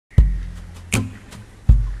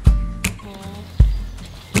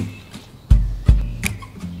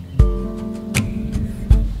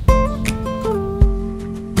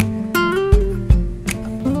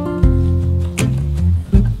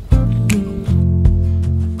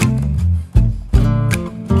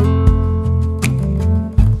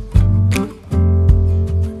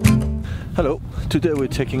Today we're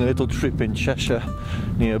taking a little trip in Cheshire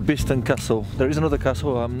near Beeston Castle. There is another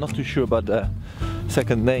castle, I'm not too sure about the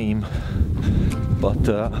second name, but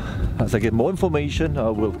as I get more information I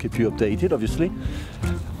will keep you updated, obviously.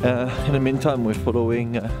 In the meantime we're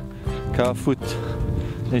following Carfoot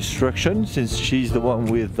instructions, since she's the one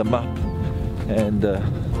with the map and the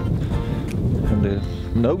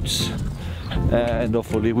notes, and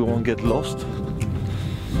hopefully we won't get lost.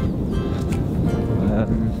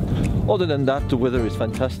 Other than that, the weather is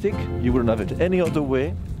fantastic. You wouldn't have it any other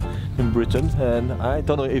way in Britain, and I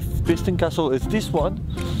don't know if Beeston Castle is this one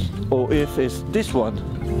or if it's this one.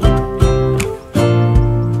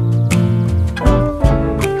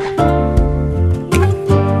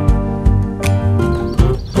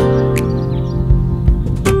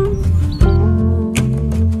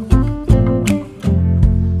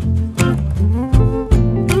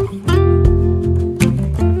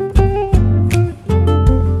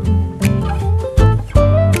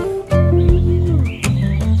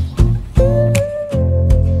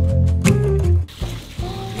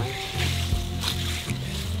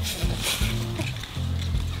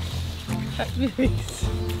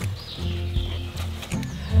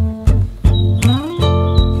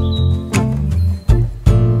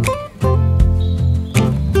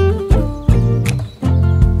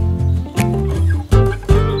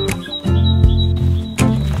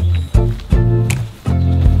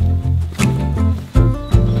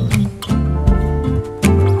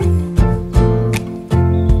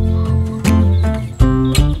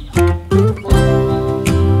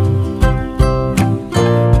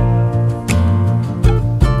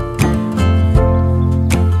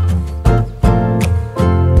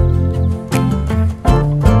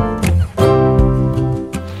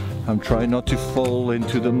 Try not to fall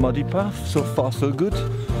into the muddy path. So far so good.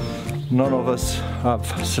 None of us have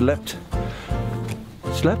slept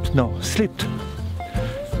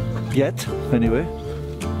yet, anyway.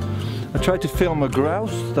 I tried to film a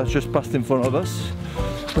grouse that just passed in front of us,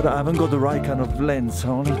 but I haven't got the right kind of lens. I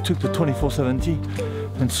only took the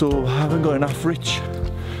 24-70 and so I haven't got enough reach.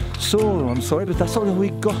 So I'm sorry, but that's all that we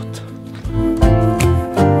got.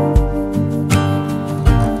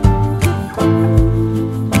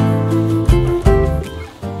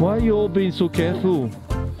 Why are you all being so careful?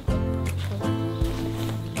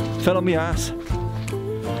 Fell on my ass.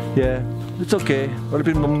 Yeah, it's okay. A little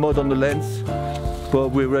bit more mud on the lens, but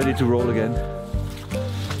we're ready to roll again.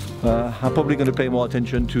 I'm probably going to pay more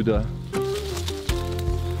attention to the...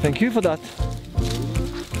 Thank you for that.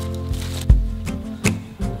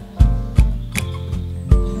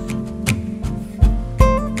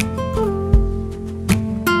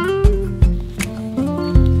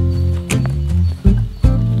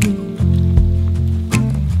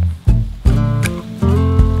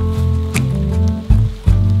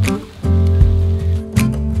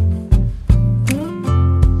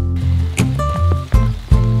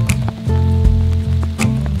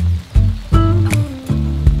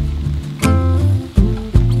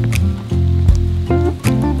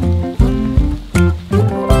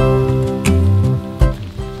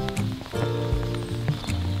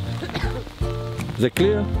 Is it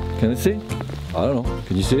clear? Can you see? I don't know.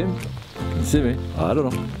 Can you see him? Can you see me? I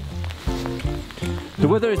don't know. The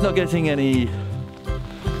weather is not getting any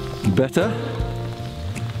better.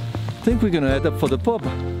 I think we're gonna head up for the pub.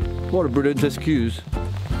 What a brilliant excuse.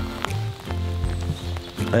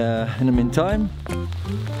 In the meantime,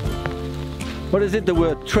 what is it? The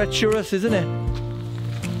word treacherous, isn't it?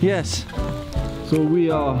 Yes. So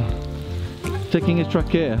we are taking extra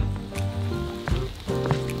care.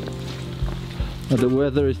 The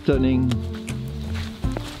weather is turning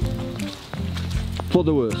for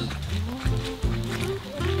the worse.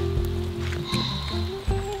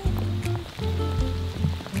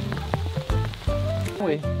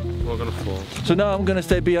 We're gonna fall. So now I'm gonna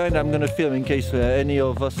stay behind. I'm gonna film in case any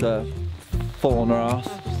of us fall on our ass.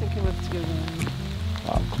 I'm just thinking whether to go there.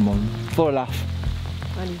 Oh, come on, for a laugh.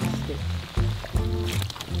 I need to stick.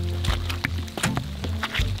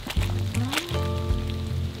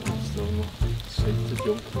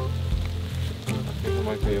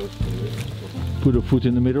 Put a foot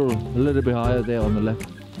in the middle, a little bit higher there on the left.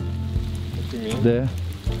 What do you mean? There.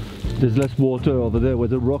 There's less water over there where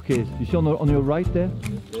the rock is. You see on your right there?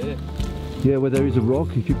 There. Yeah, where there is a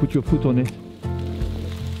rock, if you put your foot on it.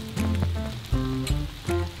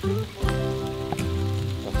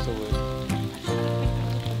 That's the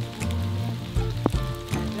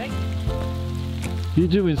way. You're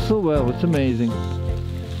doing so well, it's amazing.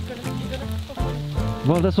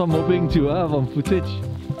 Well, that's what I'm hoping to have on footage.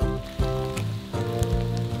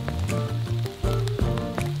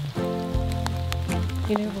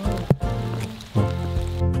 You know what?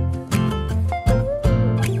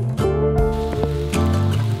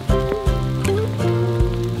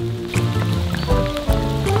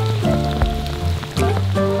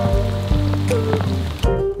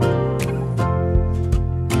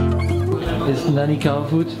 nanny cow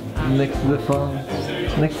food next to the farm,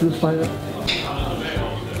 next to the fire.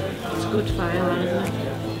 It's good fire, isn't it?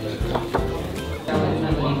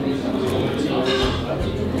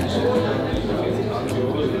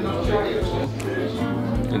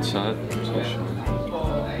 Inside, so sure.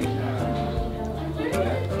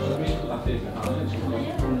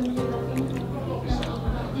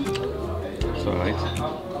 It's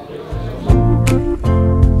alright.